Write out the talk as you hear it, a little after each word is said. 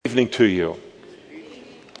Evening to you.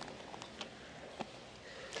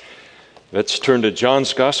 Let's turn to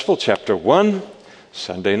John's Gospel, chapter 1,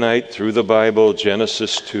 Sunday night through the Bible,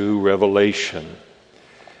 Genesis to Revelation.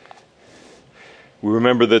 We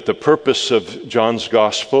remember that the purpose of John's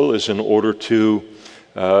Gospel is in order to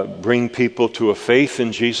bring people to a faith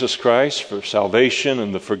in Jesus Christ for salvation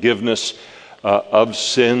and the forgiveness of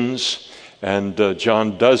sins. And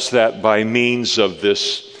John does that by means of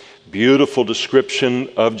this beautiful description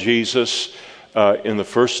of Jesus in the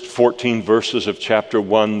first 14 verses of chapter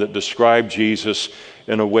 1 that describe Jesus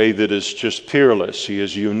in a way that is just peerless. He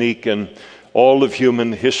is unique in all of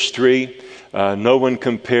human history. No one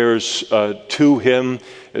compares to him.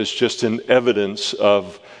 It's just an evidence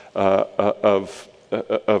of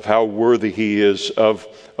how worthy he is of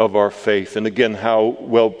our faith, and again how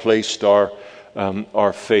well placed our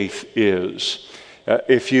faith is.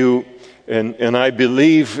 And I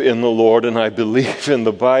believe in the Lord and I believe in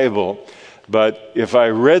the Bible, but if I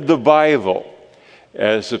read the Bible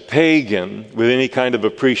as a pagan with any kind of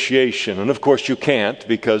appreciation, and of course you can't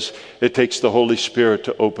because it takes the Holy Spirit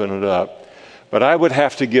to open it up, but I would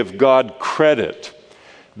have to give God credit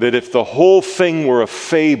that if the whole thing were a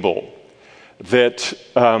fable, that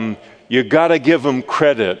you got to give him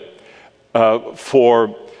credit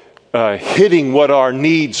for hitting what our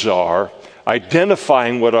needs are,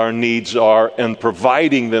 identifying what our needs are, and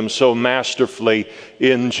providing them so masterfully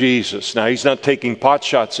in Jesus. Now, he's not taking pot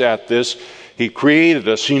shots at this. He created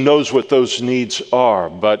us. He knows what those needs are.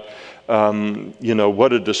 But,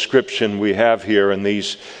 what a description we have here in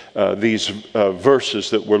these verses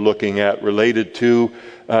that we're looking at related to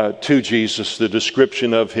Jesus, the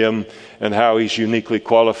description of him and how he's uniquely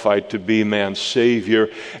qualified to be man's Savior.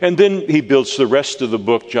 And then he builds the rest of the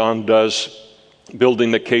book, John does,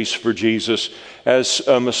 building the case for Jesus as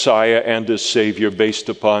a Messiah and as Savior based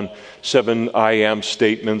upon 7 I am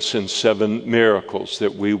statements and 7 miracles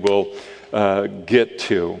that we will get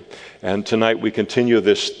to. And tonight we continue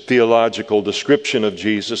this theological description of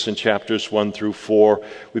Jesus in chapters 1 through 4.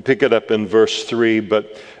 We pick it up in verse 3,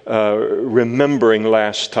 but remembering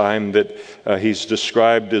last time that he's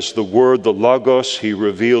described as the Word, the Logos. He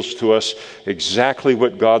reveals to us exactly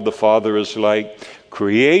what God the Father is like.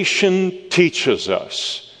 Creation teaches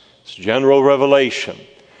us, it's general revelation.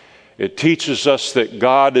 It teaches us that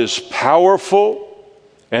God is powerful,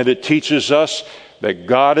 and it teaches us that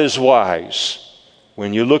God is wise.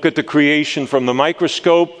 When you look at the creation from the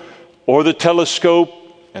microscope or the telescope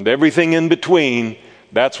and everything in between,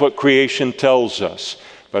 that's what creation tells us.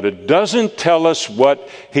 But it doesn't tell us what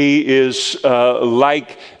he is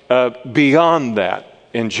like beyond that.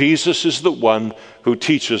 And Jesus is the one who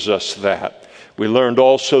teaches us that. We learned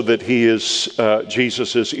also that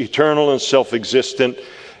Jesus is eternal and self-existent,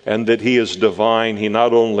 and that he is divine. He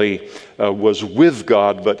not only was with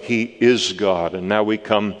God, but he is God. And now we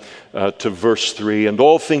come to verse 3. And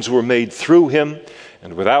all things were made through him,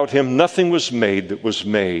 and without him nothing was made that was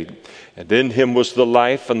made. And in him was the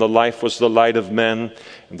life, and the life was the light of men.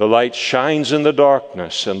 And the light shines in the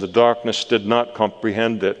darkness, and the darkness did not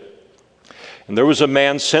comprehend it. And there was a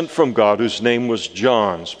man sent from God whose name was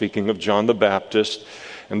John, speaking of John the Baptist.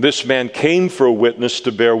 And this man came for a witness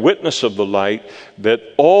to bear witness of the light, that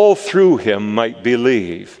all through him might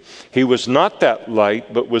believe. He was not that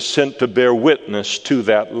light, but was sent to bear witness to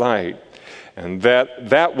that light. And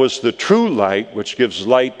that was the true light, which gives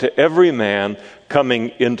light to every man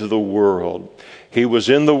coming into the world. He was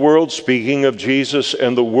in the world, speaking of Jesus,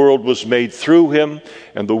 and the world was made through him,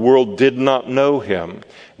 and the world did not know him.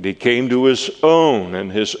 And he came to his own,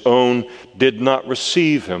 and his own did not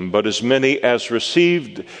receive him. But as many as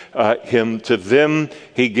received him, to them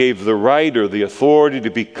he gave the right or the authority to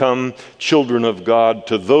become children of God,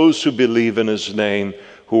 to those who believe in his name,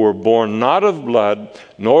 who were born not of blood,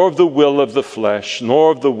 nor of the will of the flesh,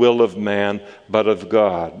 nor of the will of man, but of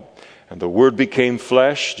God. And the Word became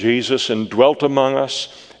flesh, Jesus, and dwelt among us,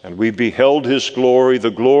 and we beheld his glory.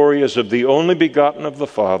 The glory is of the only begotten of the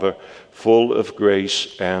Father, full of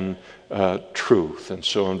grace and truth. And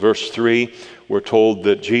so in verse 3, we're told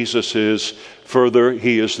that Jesus is, further,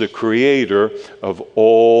 he is the creator of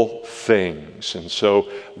all things. And so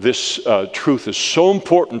this truth is so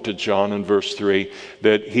important to John in verse 3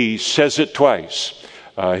 that he says it twice.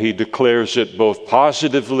 He declares it both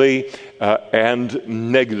positively and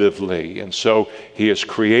negatively. And so he has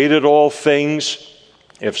created all things.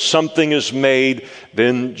 If something is made,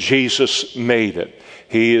 then Jesus made it.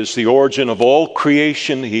 He is the origin of all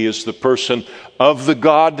creation. He is the person of the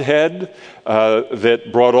Godhead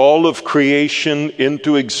that brought all of creation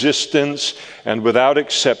into existence, and without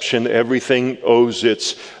exception, everything owes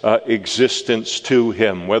its existence to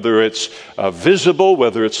him, whether it's visible,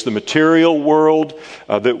 whether it's the material world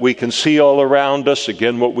that we can see all around us,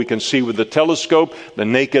 again, what we can see with the telescope, the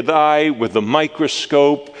naked eye, with the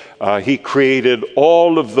microscope. He created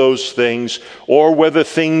all of those things, or whether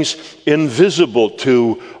things invisible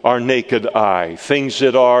to our naked eye, things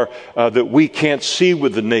that are that we can't see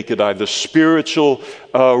with the naked eye, the spiritual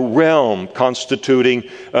realm constituting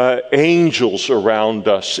angels around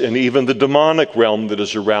us, and even the demonic realm that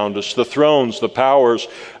is around us, the thrones, the powers,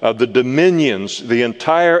 the dominions, the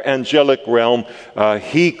entire angelic realm.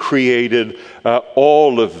 He created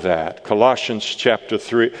all of that. Colossians chapter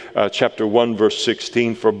 1, verse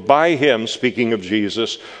 16, for by him, speaking of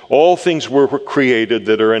Jesus, all things were created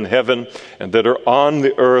that are in heaven and that are on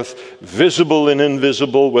the earth, visible and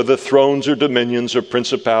invisible, whether thrones or dominions or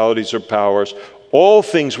principalities or powers. All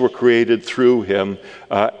things were created through him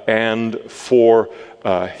and for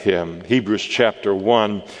him. Hebrews chapter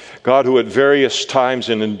 1, God, who at various times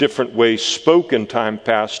and in different ways spoke in time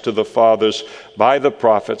past to the fathers by the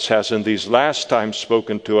prophets, has in these last times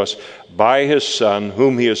spoken to us by his Son,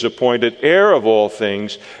 whom he has appointed heir of all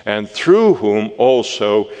things, and through whom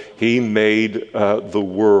also he made the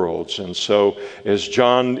worlds. And so, as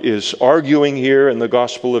John is arguing here in the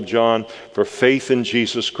Gospel of John for faith in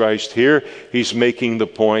Jesus Christ, here he's making the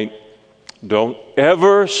point, don't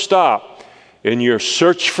ever stop in your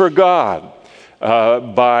search for God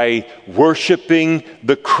by worshiping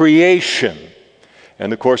the creation.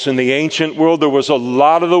 And of course, in the ancient world, there was a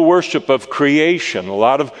lot of the worship of creation, a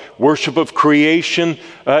lot of worship of creation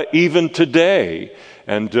even today.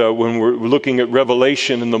 And when we're looking at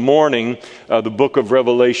Revelation in the morning, the book of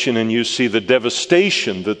Revelation, and you see the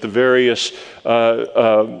devastation that the various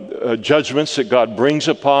judgments that God brings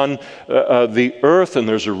upon the earth, and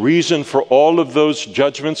there's a reason for all of those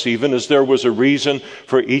judgments, even as there was a reason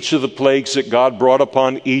for each of the plagues that God brought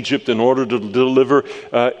upon Egypt in order to deliver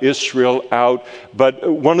Israel out.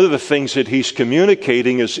 But one of the things that he's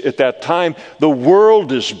communicating is, at that time, the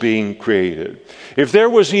world is being created. If there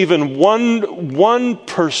was even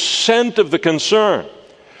 1% of the concern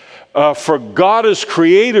for God as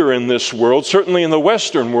creator in this world, certainly in the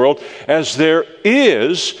Western world, as there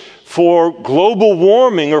is for global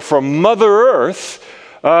warming or for Mother Earth,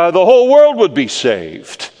 the whole world would be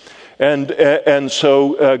saved. And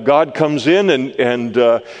so God comes in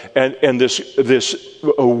and this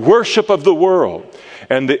worship of the world,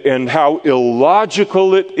 and how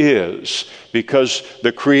illogical it is, because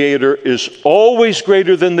the Creator is always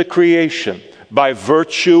greater than the creation by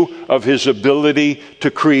virtue of his ability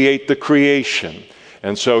to create the creation.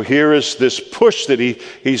 And so here is this push that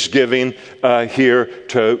he's giving here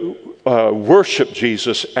to worship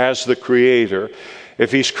Jesus as the Creator.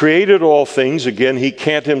 If he's created all things, again, he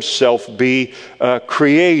can't himself be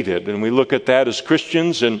created. And we look at that as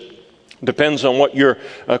Christians, and depends on what your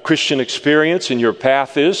Christian experience and your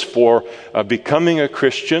path is for becoming a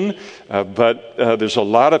Christian. But there's a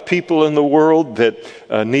lot of people in the world that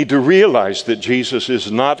need to realize that Jesus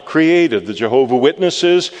is not created. The Jehovah's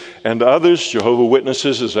Witnesses and others, Jehovah's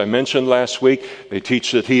Witnesses, as I mentioned last week, they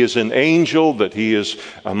teach that he is an angel, that he is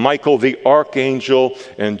Michael the archangel,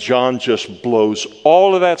 and John just blows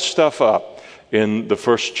all of that stuff up in the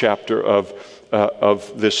first chapter of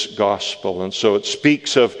this gospel. And so it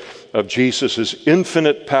speaks of Jesus'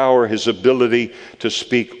 infinite power, his ability to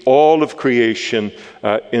speak all of creation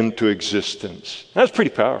into existence. That's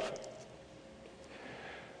pretty powerful.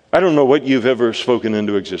 I don't know what you've ever spoken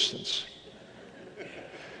into existence.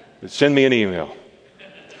 Send me an email.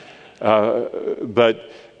 But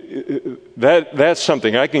that's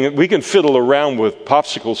something. We can fiddle around with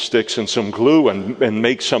popsicle sticks and some glue and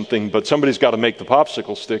make something, but somebody's got to make the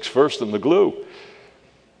popsicle sticks first and the glue.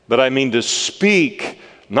 But I mean, to speak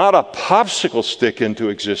not a popsicle stick into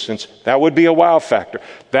existence, that would be a wow factor.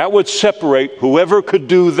 That would separate whoever could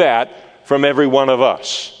do that from every one of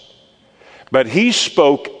us. But he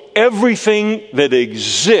spoke everything that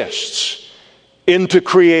exists into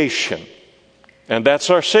creation. And that's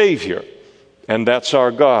our Savior. And that's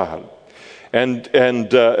our God. And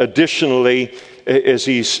additionally, as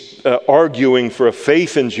he's arguing for a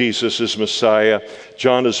faith in Jesus as Messiah,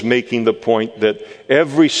 John is making the point that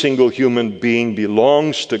every single human being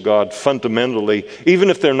belongs to God fundamentally. Even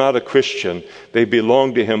if they're not a Christian, they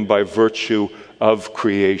belong to him by virtue of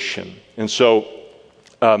creation. And so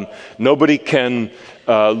nobody can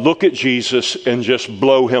look at Jesus and just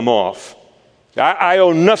blow him off. I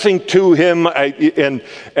owe nothing to him, and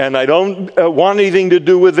I don't want anything to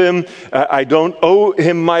do with him. I don't owe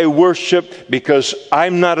him my worship because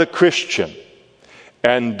I'm not a Christian.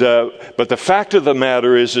 But the fact of the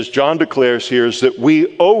matter is, as John declares here, is that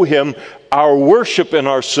we owe him our worship and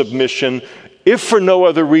our submission, if for no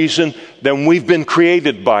other reason than we've been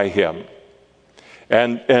created by him.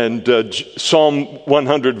 And Psalm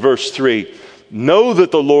 100, verse 3, know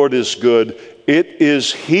that the Lord is good. It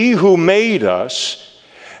is he who made us,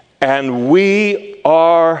 and we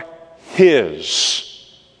are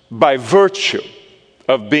his by virtue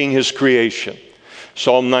of being his creation.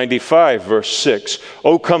 Psalm 95, verse 6,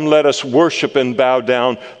 oh, come, let us worship and bow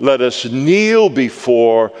down. Let us kneel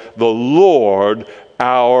before the Lord,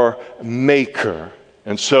 our Maker.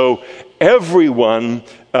 And so everyone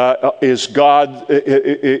is God,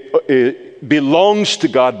 belongs to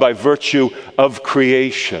God by virtue of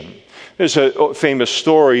creation. There's a famous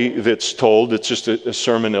story that's told. It's just a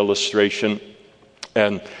sermon illustration,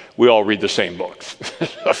 and we all read the same books.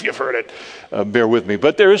 If you've heard it, bear with me.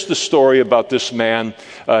 But there is the story about this man,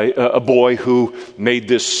 a boy who made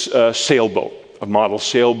this sailboat, a model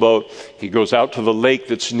sailboat. He goes out to the lake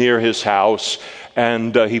that's near his house,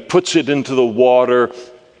 and he puts it into the water,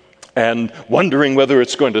 and wondering whether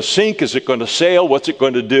it's going to sink, is it going to sail, what's it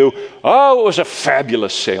going to do? Oh, it was a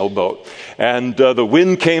fabulous sailboat. And the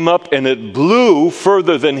wind came up and it blew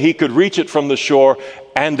further than he could reach it from the shore,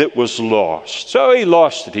 and it was lost. So he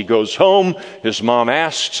lost it. He goes home. His mom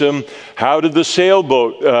asks him, how did the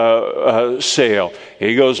sailboat sail?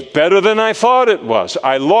 He goes, better than I thought it was.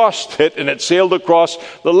 I lost it and it sailed across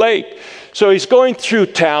the lake. So he's going through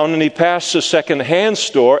town and he passes a second-hand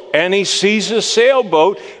store and he sees a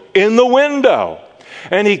sailboat in the window.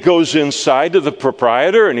 And he goes inside to the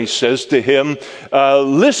proprietor and he says to him,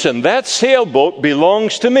 listen, that sailboat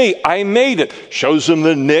belongs to me. I made it. Shows him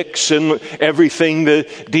the nicks and everything, the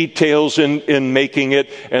details in making it.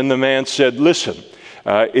 And the man said, listen,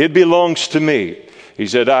 it belongs to me. He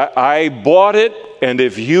said, I bought it, and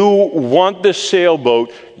if you want this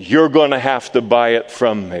sailboat, you're going to have to buy it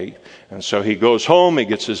from me. And so he goes home, he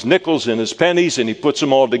gets his nickels and his pennies, and he puts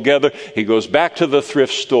them all together. He goes back to the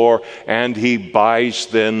thrift store, and he buys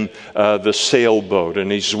then the sailboat.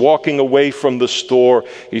 And he's walking away from the store.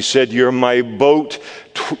 He said, you're my boat.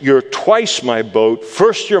 You're twice my boat.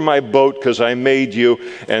 First, you're my boat because I made you.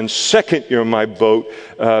 And second, you're my boat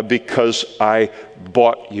because I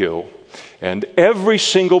bought you. And every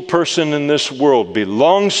single person in this world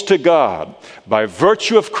belongs to God by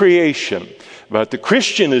virtue of creation. But the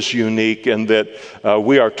Christian is unique in that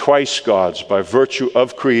we are twice God's by virtue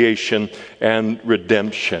of creation and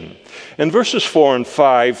redemption. In verses 4 and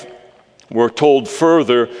 5, we're told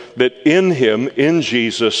further that in him, in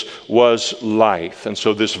Jesus, was life. And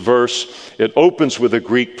so this verse, it opens with a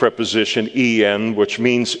Greek preposition, en, which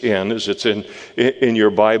means in, as it's in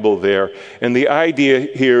your Bible there. And the idea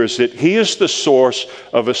here is that he is the source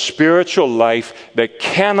of a spiritual life that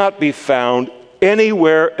cannot be found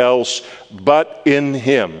anywhere else but in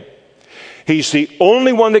him. He's the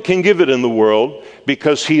only one that can give it in the world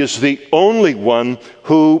because he is the only one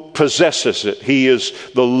who possesses it. He is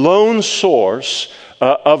the lone source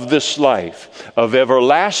of this life, of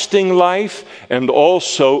everlasting life and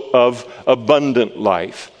also of abundant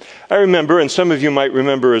life. I remember, and some of you might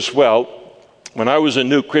remember as well, when I was a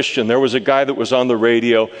new Christian, there was a guy that was on the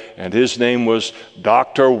radio, and his name was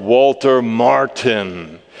Dr. Walter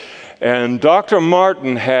Martin. And Dr.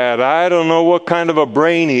 Martin had, I don't know what kind of a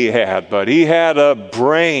brain he had, but he had a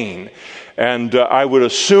brain. And I would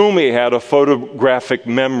assume he had a photographic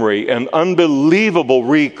memory, an unbelievable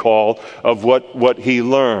recall of what he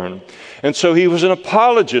learned. And so he was an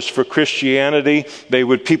apologist for Christianity.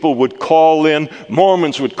 People would call in,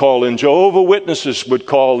 Mormons would call in, Jehovah's Witnesses would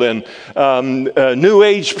call in, New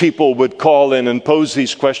Age people would call in and pose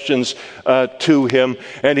these questions to him.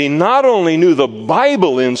 And he not only knew the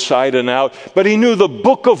Bible inside and out, but he knew the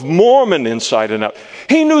Book of Mormon inside and out.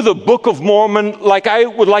 He knew the Book of Mormon like I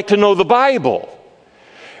would like to know the Bible.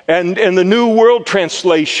 And the New World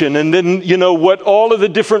Translation, and then, what all of the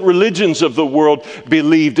different religions of the world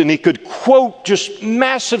believed. And he could quote just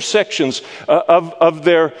massive sections of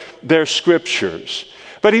their scriptures.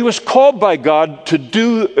 But he was called by God to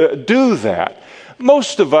do that.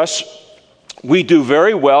 Most of us, we do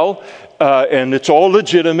very well, and it's all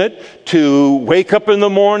legitimate, to wake up in the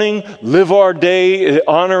morning, live our day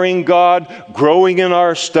honoring God, growing in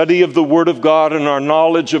our study of the Word of God and our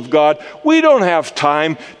knowledge of God. We don't have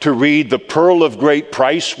time to read the Pearl of Great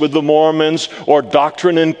Price with the Mormons or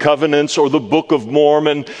Doctrine and Covenants or the Book of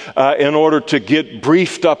Mormon in order to get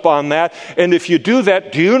briefed up on that. And if you do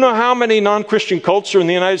that, do you know how many non-Christian cults are in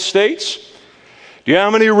the United States? Do you know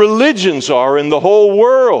how many religions are in the whole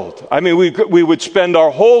world? I mean, we would spend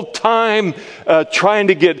our whole time trying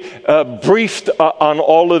to get briefed on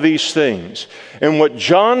all of these things. And what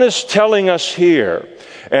John is telling us here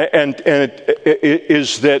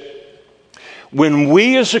is that when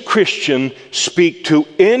we as a Christian speak to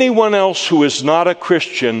anyone else who is not a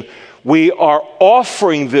Christian, we are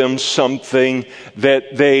offering them something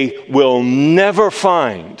that they will never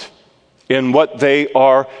find in what they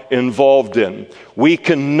are involved in. We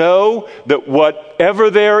can know that whatever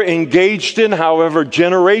they're engaged in, however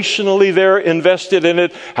generationally they're invested in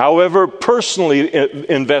it, however personally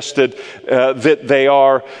invested that they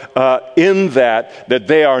are in that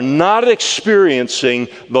they are not experiencing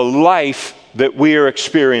the life that we are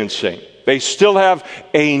experiencing. They still have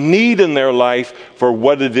a need in their life for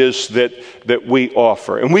what it is that we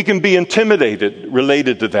offer. And we can be intimidated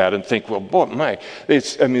related to that and think, well, boy,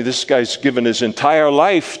 this guy's given his entire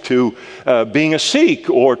life to being a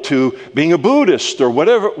Sikh or to being a Buddhist or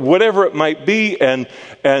whatever it might be. And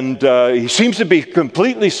he seems to be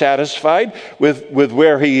completely satisfied with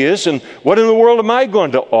where he is. And what in the world am I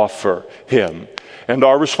going to offer him? And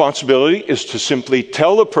our responsibility is to simply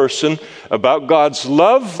tell the person about God's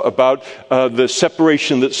love, about the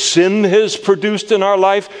separation that sin has produced in our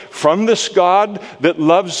life from this God that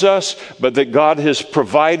loves us, but that God has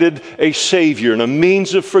provided a Savior and a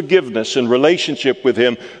means of forgiveness and relationship with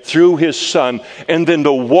Him through His Son. And then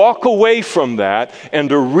to walk away from that and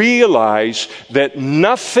to realize that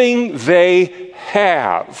nothing they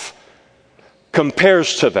have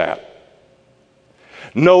compares to that.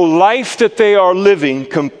 No life that they are living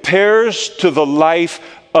compares to the life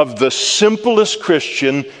of the simplest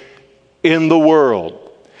Christian in the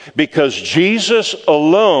world, because Jesus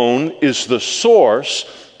alone is the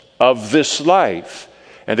source of this life.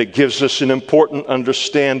 And it gives us an important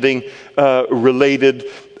understanding related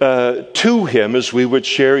to Him, as we would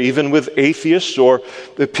share even with atheists or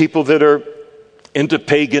the people that are into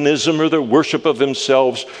paganism or the worship of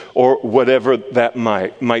themselves or whatever that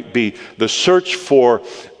might be. The search for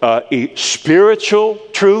spiritual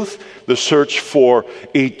truth, the search for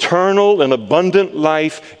eternal and abundant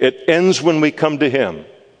life, it ends when we come to Him.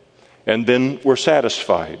 And then we're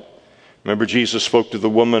satisfied. Remember, Jesus spoke to the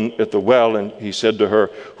woman at the well, and He said to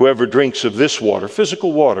her, whoever drinks of this water,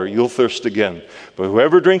 physical water, you'll thirst again. But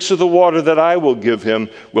whoever drinks of the water that I will give him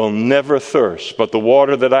will never thirst. But the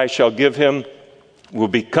water that I shall give him will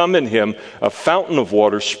become in him a fountain of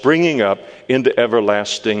water springing up into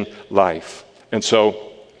everlasting life. And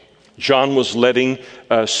so John was letting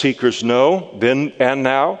seekers know then and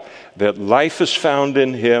now that life is found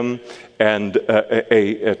in Him, and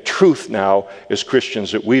a truth now as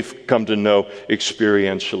Christians that we've come to know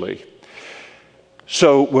experientially.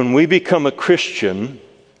 So when we become a Christian,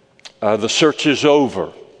 the search is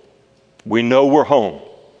over. We know we're home.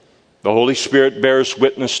 The Holy Spirit bears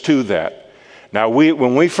witness to that. Now,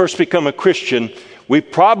 when we first become a Christian, we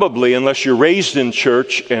probably, unless you're raised in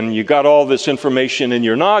church and you got all this information in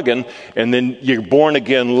your noggin, and then you're born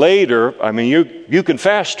again later, I mean, you can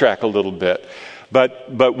fast track a little bit. But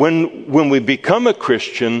when we become a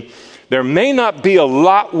Christian, there may not be a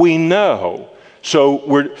lot we know. So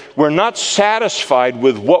we're not satisfied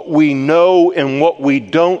with what we know and what we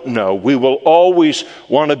don't know. We will always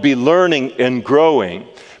want to be learning and growing.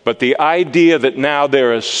 But the idea that now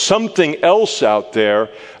there is something else out there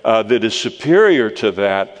that is superior to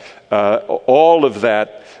that, all of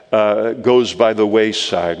that goes by the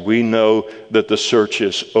wayside. We know that the search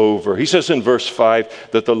is over. He says in verse 5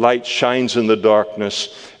 that the light shines in the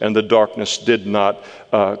darkness, and the darkness did not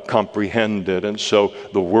comprehend it. And so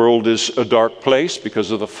the world is a dark place because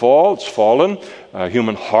of the fall. It's fallen.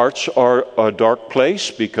 Human hearts are a dark place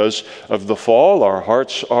because of the fall. Our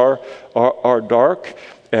hearts are dark.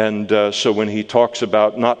 And so when he talks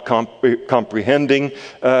about not comprehending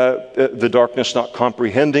the darkness, not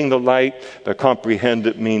comprehending the light, to comprehend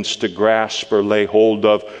it means to grasp or lay hold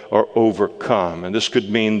of or overcome. And this could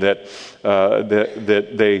mean that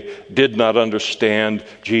they did not understand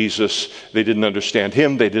Jesus. They didn't understand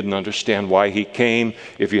Him. They didn't understand why He came.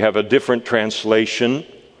 If you have a different translation,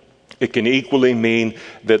 it can equally mean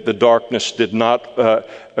that the darkness could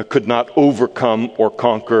not overcome or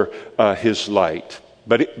conquer His light.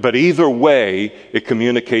 But either way, it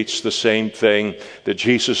communicates the same thing, that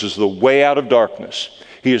Jesus is the way out of darkness.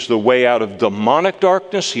 He is the way out of demonic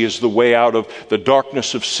darkness. He is the way out of the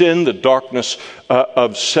darkness of sin, the darkness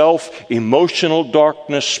of self, emotional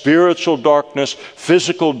darkness, spiritual darkness,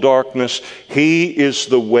 physical darkness. He is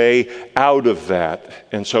the way out of that.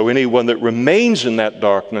 And so anyone that remains in that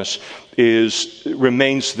darkness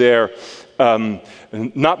remains there,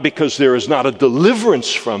 not because there is not a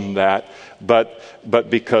deliverance from that, but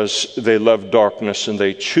because they love darkness and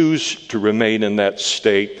they choose to remain in that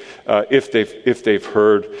state if they've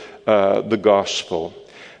heard the gospel.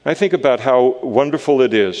 I think about how wonderful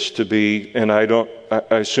it is to be, and I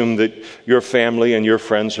assume that your family and your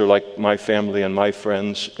friends are like my family and my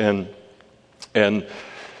friends, and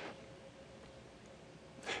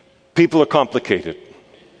people are complicated,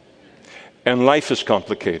 and life is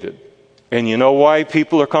complicated. And you know why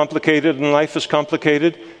people are complicated and life is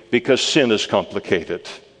complicated? Because sin is complicated.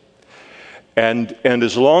 And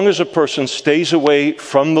as long as a person stays away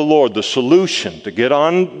from the Lord, the solution to get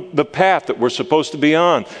on the path that we're supposed to be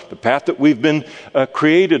on, the path that we've been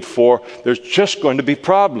created for, there's just going to be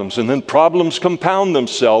problems. And then problems compound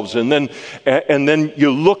themselves. And then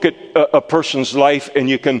you look at a person's life and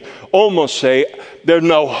you can almost say, there's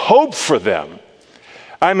no hope for them.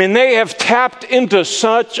 I mean, they have tapped into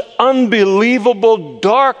such unbelievable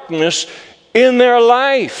darkness in their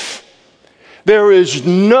life. There is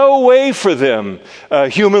no way for them,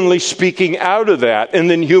 humanly speaking, out of that. And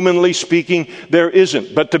then humanly speaking, there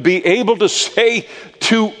isn't. But to be able to say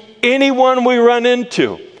to anyone we run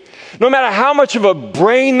into, no matter how much of a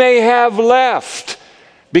brain they have left,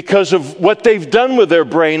 because of what they've done with their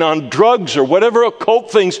brain on drugs or whatever occult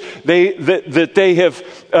things that they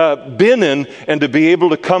have been in, and to be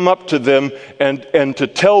able to come up to them and to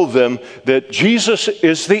tell them that Jesus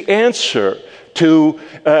is the answer to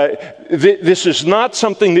this is not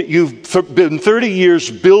something that you've been 30 years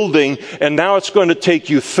building and now it's going to take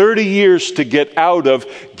you 30 years to get out of.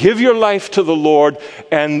 Give your life to the Lord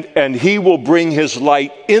and He will bring His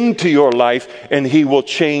light into your life and He will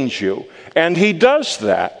change you. And He does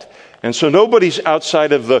that. And so nobody's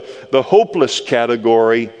outside of the hopeless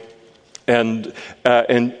category. And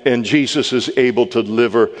Jesus is able to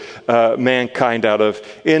deliver mankind out of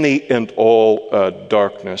any and all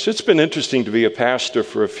darkness. It's been interesting to be a pastor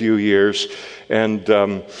for a few years, and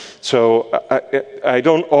so I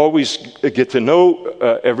don't always get to know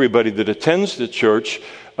everybody that attends the church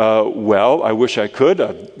well. I wish I could.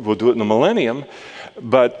 We'll do it in the millennium,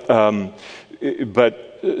 but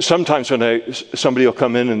sometimes when somebody will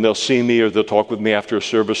come in and they'll see me or they'll talk with me after a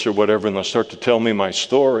service or whatever, and they'll start to tell me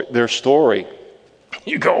their story.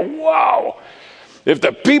 You go, wow, if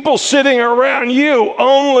the people sitting around you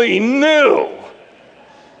only knew,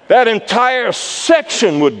 that entire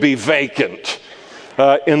section would be vacant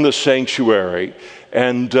in the sanctuary.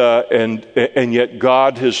 And yet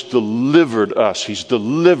God has delivered us. He's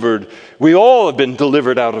delivered. We all have been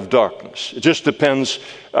delivered out of darkness. It just depends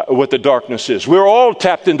what the darkness is. We're all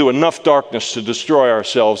tapped into enough darkness to destroy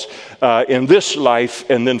ourselves in this life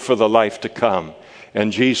and then for the life to come.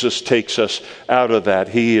 And Jesus takes us out of that.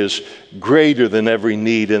 He is greater than every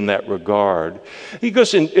need in that regard. He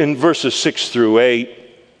goes in verses 6 through 8.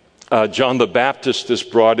 John the Baptist is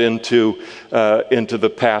brought into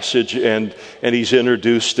the passage, and he's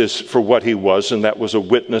introduced as for what he was, and that was a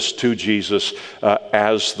witness to Jesus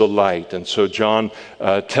as the light. And so John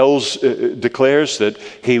declares that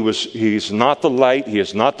he's not the light, he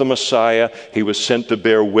is not the Messiah. He was sent to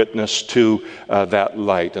bear witness to that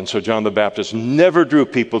light. And so John the Baptist never drew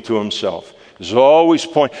people to himself. He's always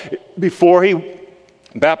before he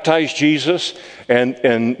baptized Jesus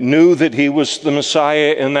and knew that he was the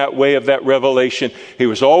Messiah in that way of that revelation. He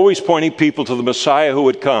was always pointing people to the Messiah who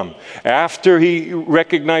would come. After he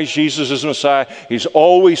recognized Jesus as Messiah, he's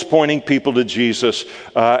always pointing people to Jesus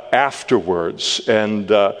afterwards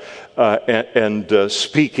and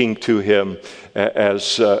speaking to him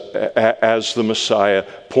as the Messiah,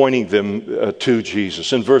 pointing them to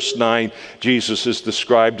Jesus. In verse 9, Jesus is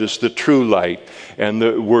described as the true light. And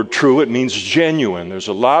the word true, it means genuine. There's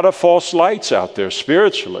a lot of false lights out there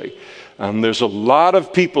spiritually. There's a lot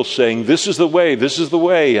of people saying, this is the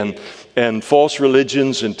way, and false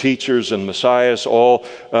religions and teachers and messiahs all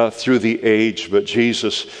through the age. But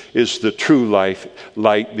Jesus is the true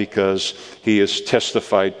light because he is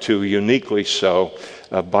testified to uniquely so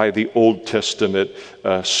by the Old Testament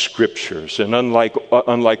scriptures. And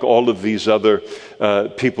unlike all of these other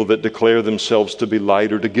people that declare themselves to be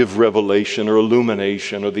light or to give revelation or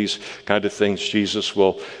illumination or these kind of things, Jesus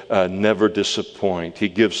will never disappoint. He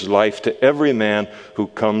gives life to every man who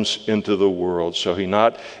comes into the world. So he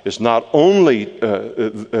is not only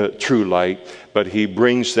true light, but he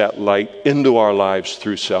brings that light into our lives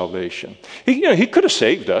through salvation. He could have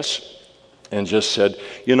saved us and just said,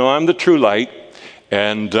 I'm the true light,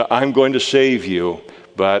 and I'm going to save you,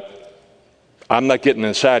 but I'm not getting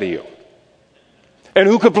inside of you. And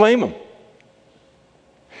who could blame him?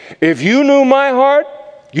 If you knew my heart,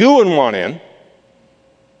 you wouldn't want in.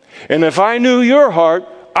 And if I knew your heart,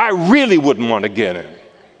 I really wouldn't want to get in.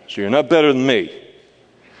 So you're not better than me.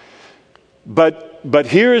 But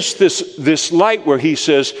here's this light where he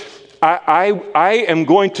says, I am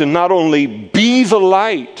going to not only be the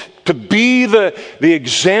light, to be the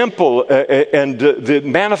example and the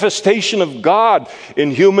manifestation of God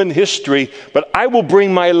in human history, but I will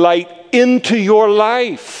bring my light into your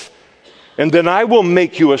life. And then I will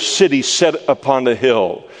make you a city set upon a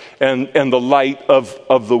hill and the light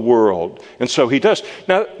of the world. And so he does.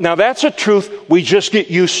 Now that's a truth we just get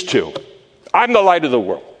used to. I'm the light of the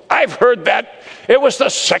world. I've heard that. It was the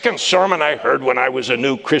second sermon I heard when I was a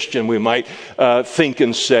new Christian, we might think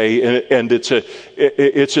and say. And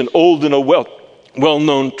it's an old and a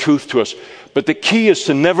well-known truth to us. But the key is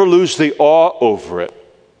to never lose the awe over it.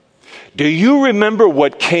 Do you remember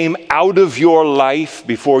what came out of your life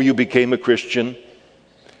before you became a Christian?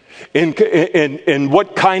 And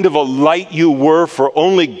what kind of a light you were for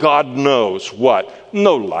only God knows what?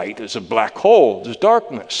 No light is a black hole, there's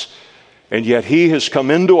darkness. And yet he has come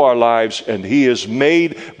into our lives and he has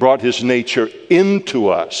brought his nature into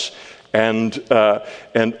us. And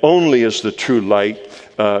only as the true light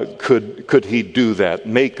could he do that,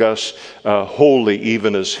 make us holy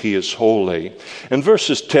even as he is holy. In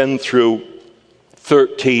verses 10 through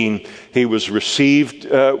 13, he was received,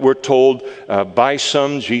 we're told, by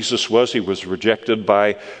some. Jesus was. He was rejected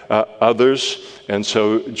by others. And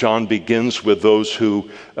so John begins with those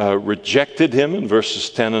who rejected him in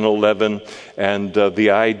verses 10 and 11. And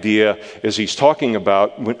the idea is he's talking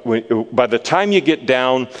about, by the time you get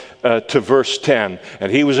down to verse 10,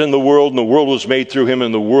 and he was in the world and the world was made through him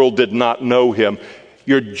and the world did not know him,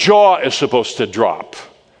 your jaw is supposed to drop.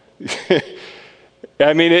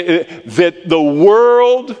 I mean, that the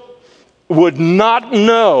world would not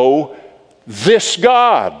know this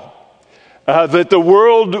God. That the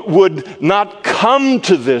world would not come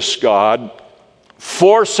to this God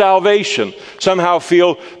for salvation. Somehow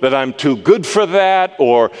feel that I'm too good for that,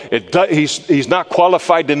 or he's not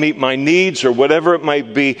qualified to meet my needs, or whatever it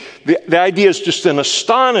might be. The idea is just an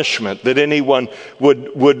astonishment that anyone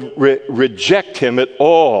would reject him at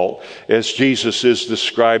all, as Jesus is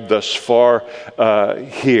described thus far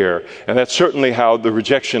here. And that's certainly how the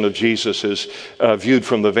rejection of Jesus is viewed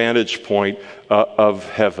from the vantage point of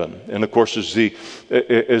heaven. And of course, as the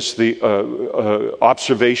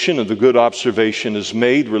observation, and the good observation is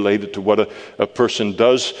made related to what a person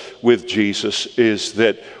does with Jesus, is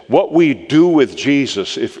that what we do with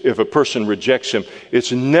Jesus, if a person rejects him,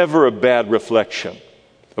 it's never a bad reflection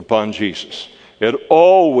upon Jesus. It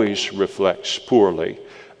always reflects poorly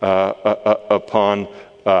upon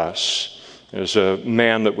us. There's a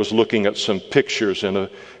man that was looking at some pictures in a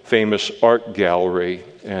famous art gallery,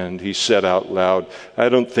 and he said out loud, "I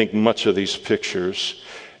don't think much of these pictures."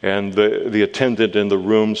 And the attendant in the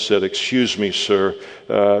room said, "Excuse me, sir,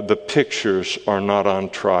 the pictures are not on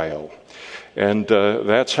trial." And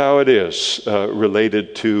that's how it is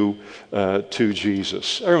related to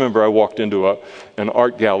Jesus. I remember I walked into an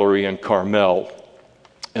art gallery in Carmel,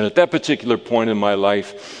 and at that particular point in my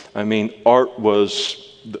life, I mean, art was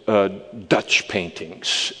Dutch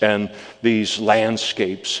paintings and these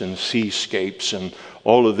landscapes and seascapes and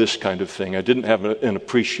all of this kind of thing. I didn't have an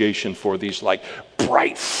appreciation for these like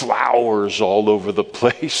bright flowers all over the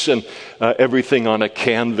place and everything on a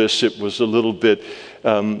canvas. It was a little bit,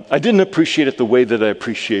 I didn't appreciate it the way that I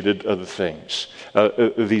appreciated other things,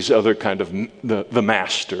 these other kind of the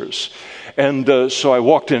masters. And so I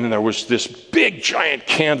walked in and there was this big giant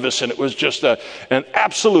canvas, and it was just an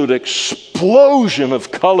absolute explosion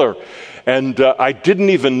of color. And I didn't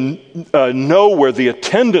even know where the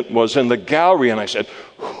attendant was in the gallery. And I said,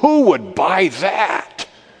 "Who would buy that?"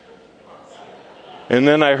 And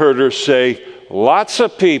then I heard her say, "Lots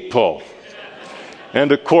of people."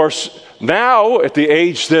 And of course, now at the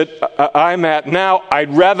age that I'm at now,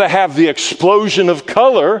 I'd rather have the explosion of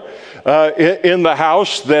color in the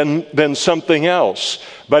house than something else.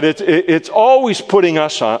 But it's always putting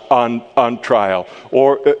us on trial,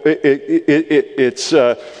 or it's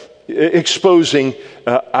exposing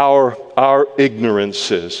our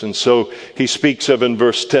ignorances. And so he speaks of in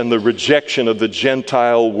verse 10 the rejection of the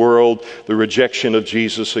Gentile world, the rejection of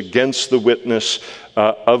Jesus against the witness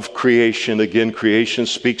of creation. Again, creation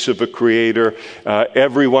speaks of a creator.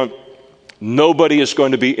 Nobody is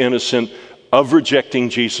going to be innocent of rejecting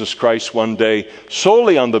Jesus Christ one day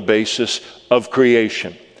solely on the basis of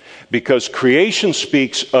creation. Because creation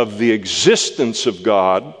speaks of the existence of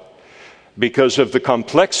God, because of the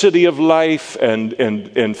complexity of life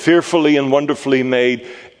and fearfully and wonderfully made.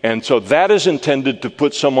 And so that is intended to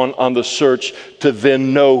put someone on the search to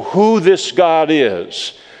then know who this God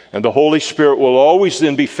is. And the Holy Spirit will always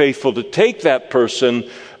then be faithful to take that person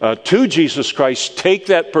to Jesus Christ, take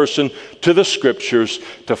that person to the Scriptures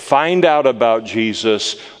to find out about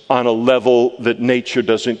Jesus on a level that nature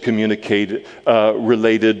doesn't communicate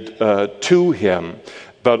related to him.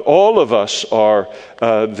 But all of us are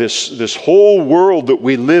this whole world that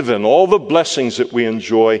we live in, all the blessings that we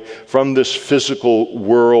enjoy from this physical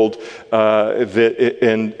world,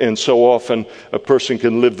 and so often a person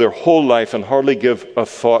can live their whole life and hardly give a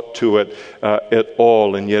thought to it at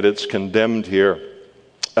all, and yet it's condemned here.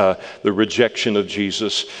 The rejection of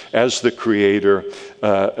Jesus as the Creator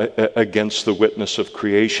against the witness of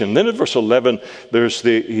creation. Then in verse 11,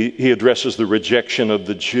 he addresses the rejection of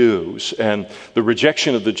the Jews, and the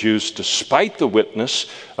rejection of the Jews despite the witness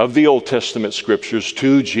of the Old Testament Scriptures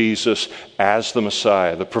to Jesus as the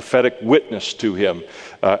Messiah, the prophetic witness to him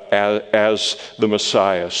as the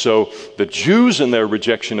Messiah. So the Jews in their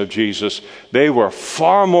rejection of Jesus, they were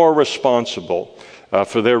far more responsible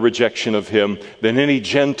for their rejection of him than any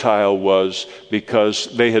Gentile was, because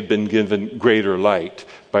they had been given greater light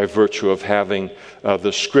by virtue of having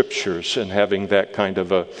the Scriptures and having that kind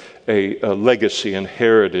of a legacy and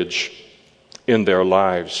heritage in their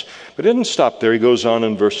lives. But it didn't stop there. He goes on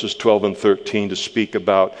in verses 12 and 13 to speak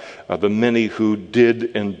about the many who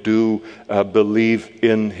did and do believe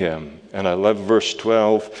in him. And I love verse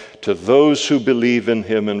 12. To those who believe in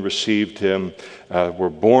him and received him, were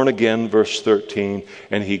born again, verse 13,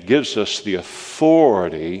 and he gives us the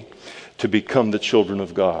authority to become the children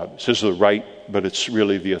of God. It says the right, but it's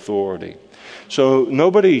really the authority. So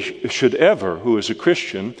nobody should ever, who is a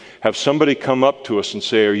Christian, have somebody come up to us and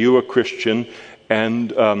say, are you a Christian?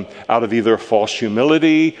 And out of either false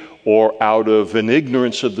humility or out of an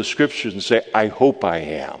ignorance of the Scriptures, and say, I hope I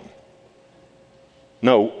am.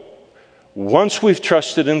 No. Once we've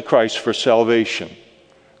trusted in Christ for salvation,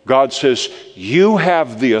 God says, you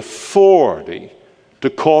have the authority to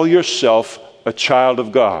call yourself a child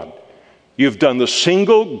of God. You've done the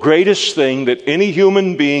single greatest thing that any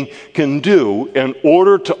human being can do in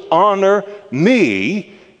order to honor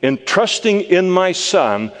me in trusting in my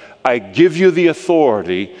Son. I give you the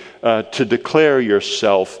authority to declare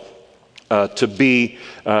yourself to be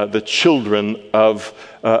the children of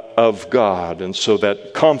God. And so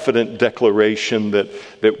that confident declaration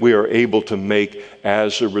that we are able to make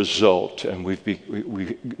as a result, and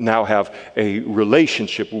we now have a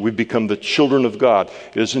relationship where we become the children of God.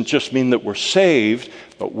 It doesn't just mean that we're saved,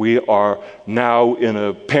 but we are now in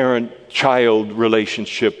a parent-child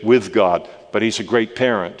relationship with God. But he's a great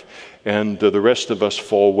parent. And the rest of us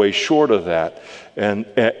fall way short of that, and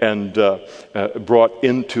brought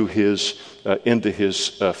into his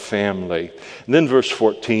family. And then verse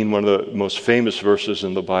 14, one of the most famous verses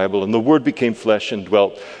in the Bible, and the Word became flesh and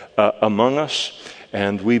dwelt among us,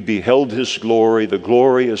 and we beheld his glory. The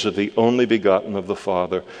glory is of the only begotten of the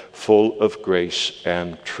Father, full of grace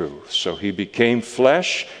and truth. So he became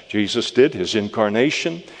flesh, Jesus did, his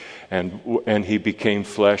incarnation, and he became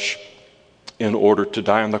flesh in order to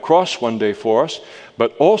die on the cross one day for us,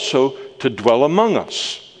 but also to dwell among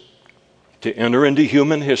us, to enter into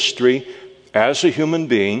human history as a human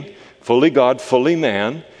being, fully God, fully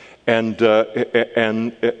man, and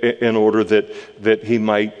in order that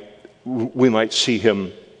we might see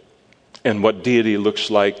him and what deity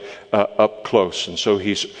looks like up close. And so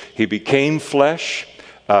he became flesh.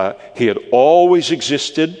 He had always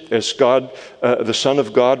existed as God, the Son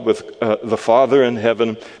of God, with the Father in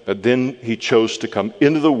heaven, but then he chose to come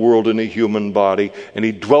into the world in a human body, and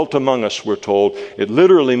he dwelt among us, we're told. It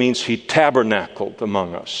literally means he tabernacled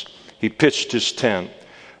among us. He pitched his tent.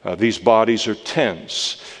 These bodies are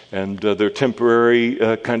tents, and they're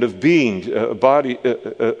temporary kind of beings,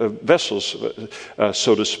 vessels,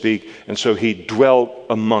 so to speak. And so he dwelt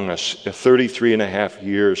among us 33 and a half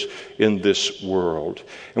years in this world.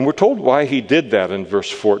 And we're told why he did that in verse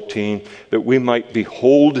 14, that we might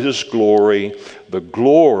behold his glory, the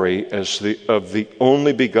glory of the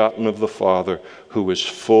only begotten of the Father, who is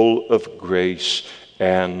full of grace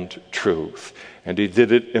and truth. And he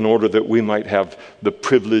did it in order that we might have the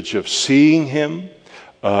privilege of seeing him,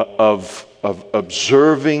 of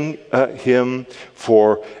observing him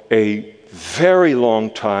for a very long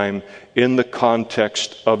time in the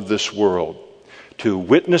context of this world, to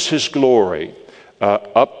witness his glory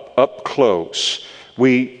up close.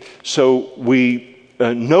 We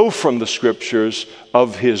know from the Scriptures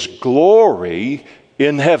of his glory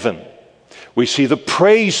in heaven. We see the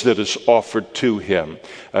praise that is offered to him.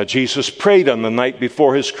 Jesus prayed on the night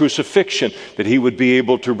before his crucifixion that he would be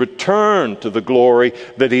able to return to the glory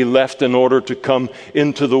that he left in order to come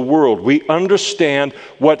into the world. We understand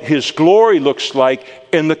what his glory looks like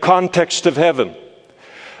in the context of heaven.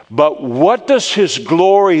 But what does his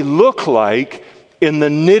glory look like in the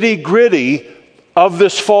nitty-gritty of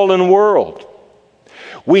this fallen world.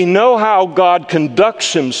 We know how God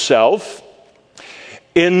conducts himself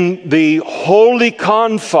in the holy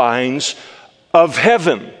confines of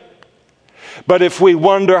heaven. But if we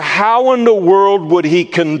wonder how in the world would he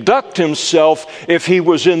conduct himself if he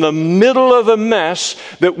was in the middle of the mess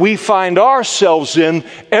that we find ourselves in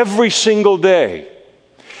every single day,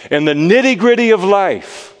 in the nitty-gritty of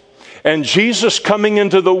life, and Jesus coming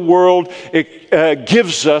into the world, it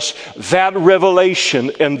gives us that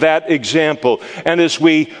revelation and that example. And as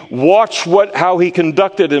we watch how he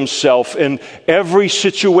conducted himself in every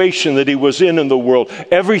situation that he was in the world,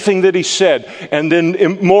 everything that he said, and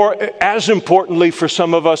then more, as importantly for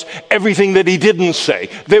some of us, everything that he didn't say,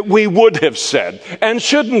 that we would have said and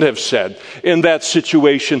shouldn't have said in that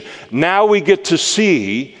situation, now we get to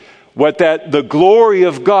see what the glory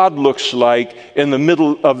of God looks like in the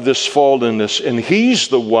middle of this fallenness. And he's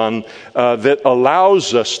the one that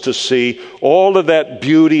allows us to see all of that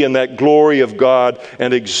beauty and that glory of God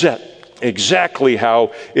and exactly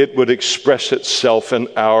how it would express itself in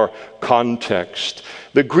our context.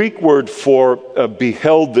 The Greek word for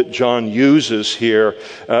beheld that John uses here,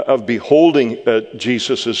 of beholding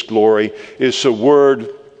Jesus' glory, is a word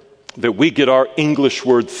that we get our English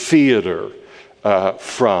word theater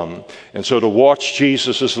from. And so to watch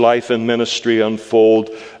Jesus' life and ministry unfold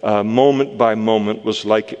moment by moment was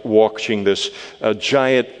like watching this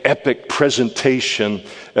giant epic presentation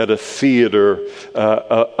at a theater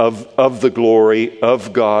of the glory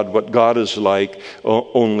of God, what God is like,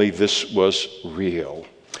 only this was real.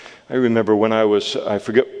 I remember when I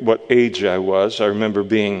forget what age I was, I remember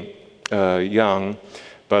being young,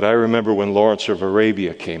 but I remember when Lawrence of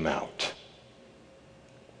Arabia came out.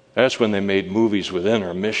 That's when they made movies with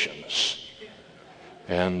intermissions.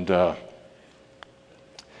 And I'm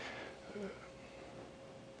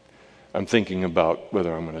thinking about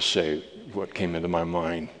whether I'm going to say what came into my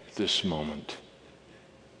mind this moment.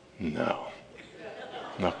 No,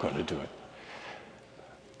 I'm not going to do it.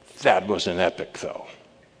 That was an epic, though.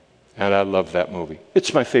 And I love that movie.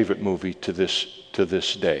 It's my favorite movie to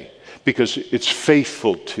this day because it's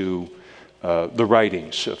faithful to the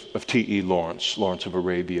writings of T.E. Lawrence of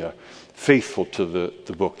Arabia, faithful to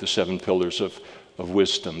the book, The Seven Pillars of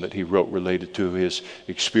Wisdom that he wrote related to his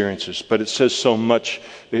experiences. But it says so much,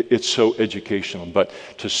 it's so educational. But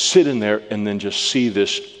to sit in there and then just see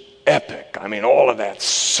this epic, I mean, all of that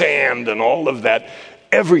sand and all of that,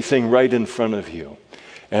 everything right in front of you.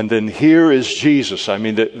 And then here is Jesus. I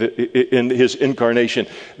mean, in his incarnation,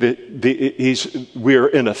 we're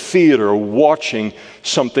in a theater watching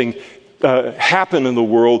something happen in the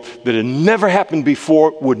world that had never happened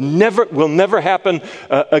before, will never happen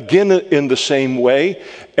again in the same way.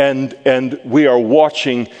 And we are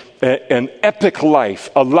watching an epic life,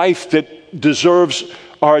 a life that deserves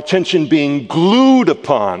our attention being glued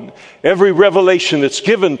upon every revelation that's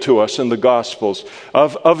given to us in the Gospels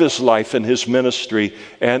of his life and his ministry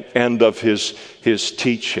and of his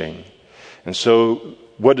teaching. And so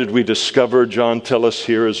what did we discover? John tells us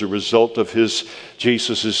here as a result of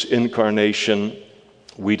Jesus' incarnation,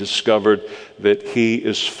 we discovered that he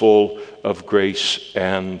is full of grace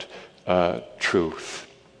and truth.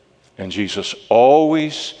 And Jesus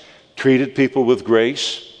always treated people with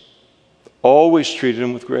grace, always treated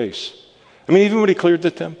them with grace. I mean, even when he cleared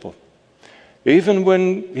the temple, even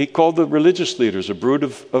when he called the religious leaders a brood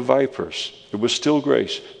of vipers, it was still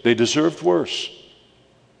grace. They deserved worse.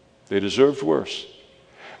 They deserved worse.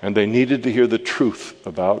 And they needed to hear the truth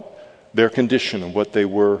about their condition and what they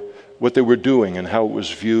were doing and how it was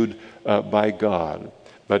viewed by God.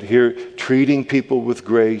 But here, treating people with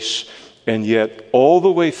grace, and yet all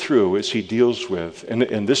the way through as he deals with,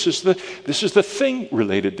 and this is the thing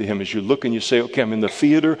related to him as you look and you say, okay, I'm in the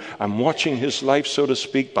theater, I'm watching his life, so to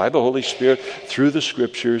speak, by the Holy Spirit through the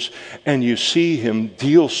Scriptures, and you see him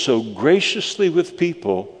deal so graciously with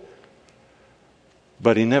people,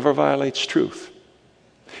 but he never violates truth.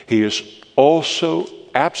 He is also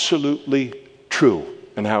absolutely true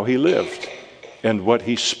in how he lived and what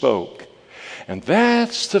he spoke. And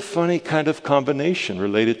that's the funny kind of combination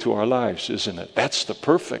related to our lives, isn't it? That's the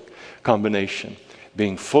perfect combination,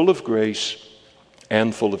 being full of grace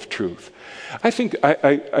and full of truth. I think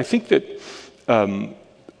that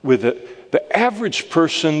with the average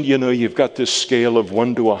person, you've got this scale of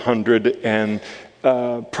 1 to 100, and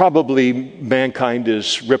probably mankind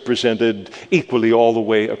is represented equally all the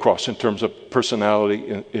way across in terms of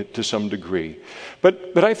personality to some degree.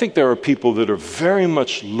 But I think there are people that are very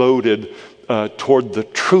much loaded toward the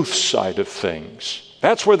truth side of things.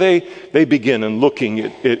 That's where they begin in looking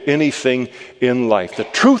at anything in life. The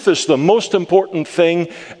truth is the most important thing,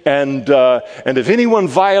 and if anyone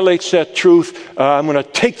violates that truth, I'm going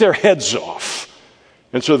to take their heads off.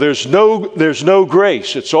 And so there's no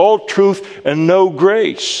grace. It's all truth and no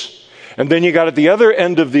grace. And then you got at the other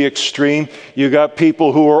end of the extreme, you got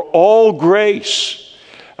people who are all grace.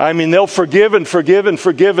 I mean, they'll forgive and forgive and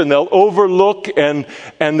forgive, and they'll overlook and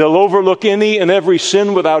they'll overlook any and every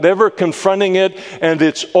sin without ever confronting it, and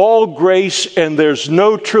it's all grace and there's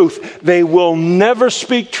no truth. They will never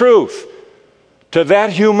speak truth to that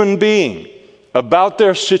human being about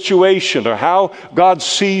their situation or how God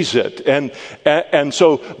sees it. And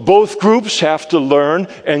so both groups have to learn,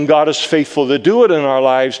 and God is faithful to do it in our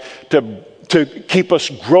lives, to keep us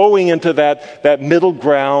growing into that middle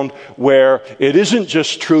ground where it isn't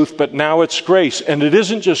just truth, but now it's grace. And it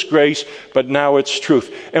isn't just grace, but now it's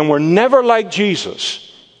truth. And we're never like Jesus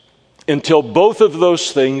until both of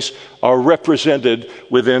those things are represented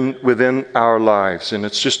within our lives. And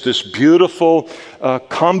it's just this beautiful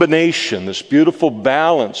combination, this beautiful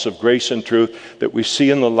balance of grace and truth that we see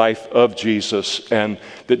in the life of Jesus, and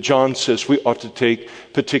that John says we ought to take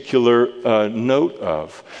particular note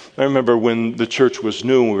of. I remember when the church was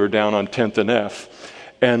new, we were down on 10th and F,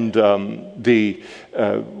 and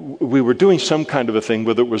we were doing some kind of a thing,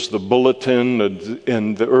 whether it was the bulletin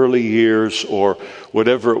in the early years or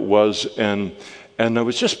whatever it was, and I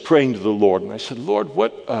was just praying to the Lord, and I said, Lord,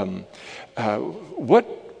 what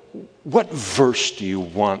verse do you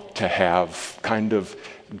want to have kind of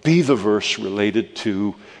be the verse related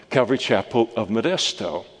to Calvary Chapel of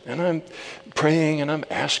Modesto? And I'm praying and I'm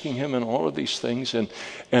asking him and all of these things, and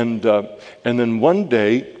then one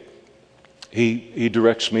day he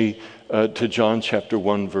directs me to John chapter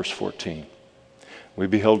 1, verse 14. We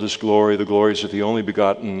beheld his glory, the glories of the only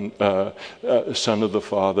begotten Son of the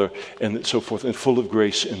Father, and so forth, and full of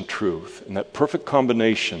grace and truth. And that perfect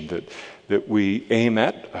combination that we aim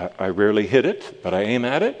at, I rarely hit it, but I aim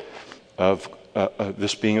at it, of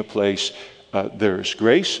this being a place, there is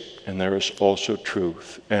grace and there is also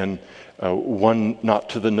truth. And one not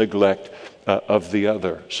to the neglect of the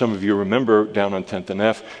other. Some of you remember down on 10th and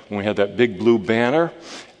F when we had that big blue banner,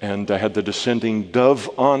 and I had the descending dove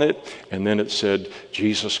on it, and then it said,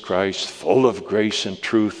 Jesus Christ, full of grace and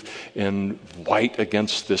truth, in white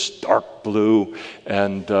against this dark blue.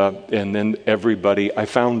 And then everybody, I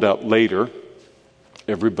found out later,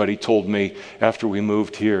 everybody told me after we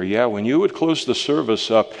moved here, yeah, when you would close the service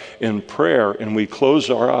up in prayer and we closed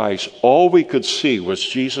our eyes, all we could see was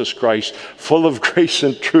Jesus Christ, full of grace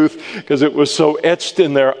and truth, because it was so etched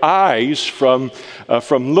in their eyes from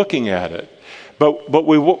looking at it. But what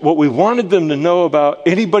we wanted them to know about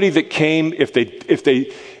anybody that came, if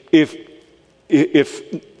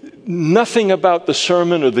nothing about the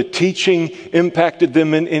sermon or the teaching impacted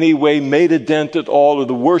them in any way, made a dent at all, or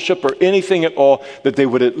the worship or anything at all, that they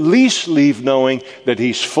would at least leave knowing that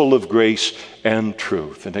he's full of grace and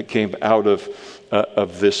truth. And it came out of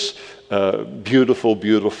this beautiful,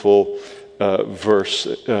 beautiful verse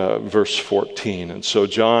 14. And so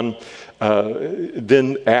John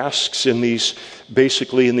then asks in these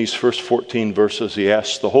first 14 verses, he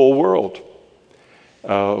asks the whole world,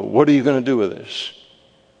 what are you going to do with this?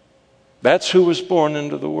 That's who was born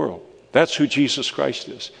into the world. That's who Jesus Christ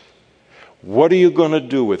is. What are you going to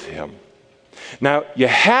do with him? Now, you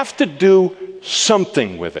have to do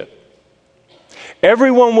something with it.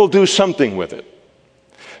 Everyone will do something with it.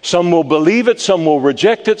 Some will believe it, some will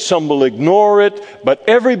reject it, some will ignore it, but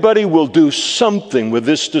everybody will do something with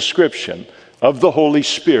this description of the Holy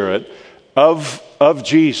Spirit, of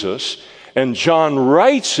Jesus. And John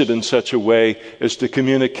writes it in such a way as to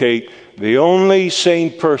communicate the only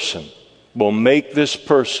sane person will make this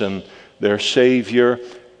person their Savior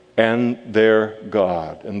and their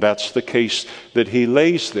God. And that's the case that he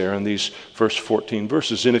lays there in these first 14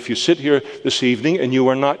 verses. And if you sit here this evening and you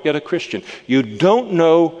are not yet a Christian, you don't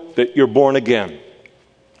know that you're born again.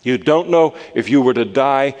 You don't know if you were to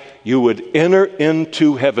die, you would enter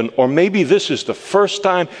into heaven. Or maybe this is the first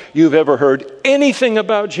time you've ever heard anything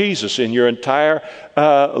about Jesus in your entire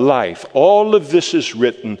life. All of this is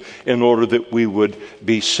written in order that we would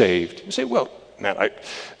be saved. You say, well, man,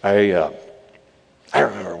 I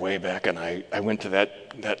remember way back, and I went to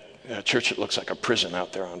that church that looks like a prison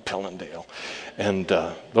out there on Pellendale, and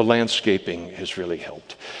the landscaping has really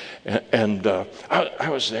helped. And I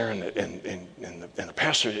was there, and the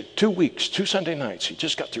pastor did 2 weeks, 2 Sunday nights. He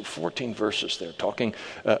just got through 14 verses there talking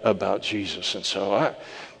about Jesus. And so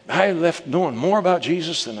I left knowing more about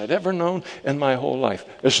Jesus than I'd ever known in my whole life.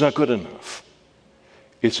 It's not good enough.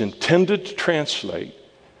 It's intended to translate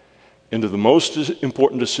into the most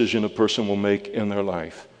important decision a person will make in their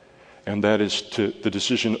life. And that is the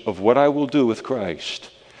decision of what I will do with Christ.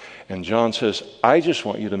 And John says, I just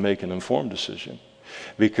want you to make an informed decision.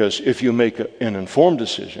 Because if you make an informed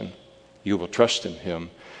decision, you will trust in him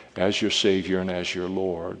as your Savior and as your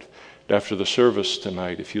Lord. After the service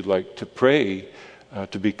tonight, if you'd like to pray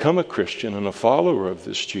to become a Christian and a follower of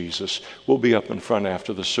this Jesus, we'll be up in front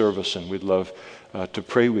after the service, and we'd love to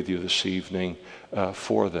pray with you this evening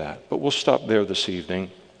for that. But we'll stop there this evening,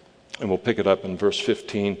 and we'll pick it up in verse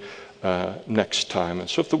 15 next time. And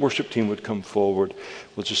so if the worship team would come forward,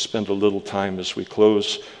 we'll just spend a little time as we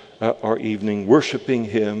close our evening worshiping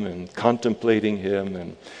him and contemplating him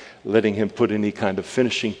and letting him put any kind of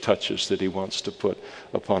finishing touches that he wants to put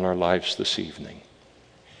upon our lives this evening.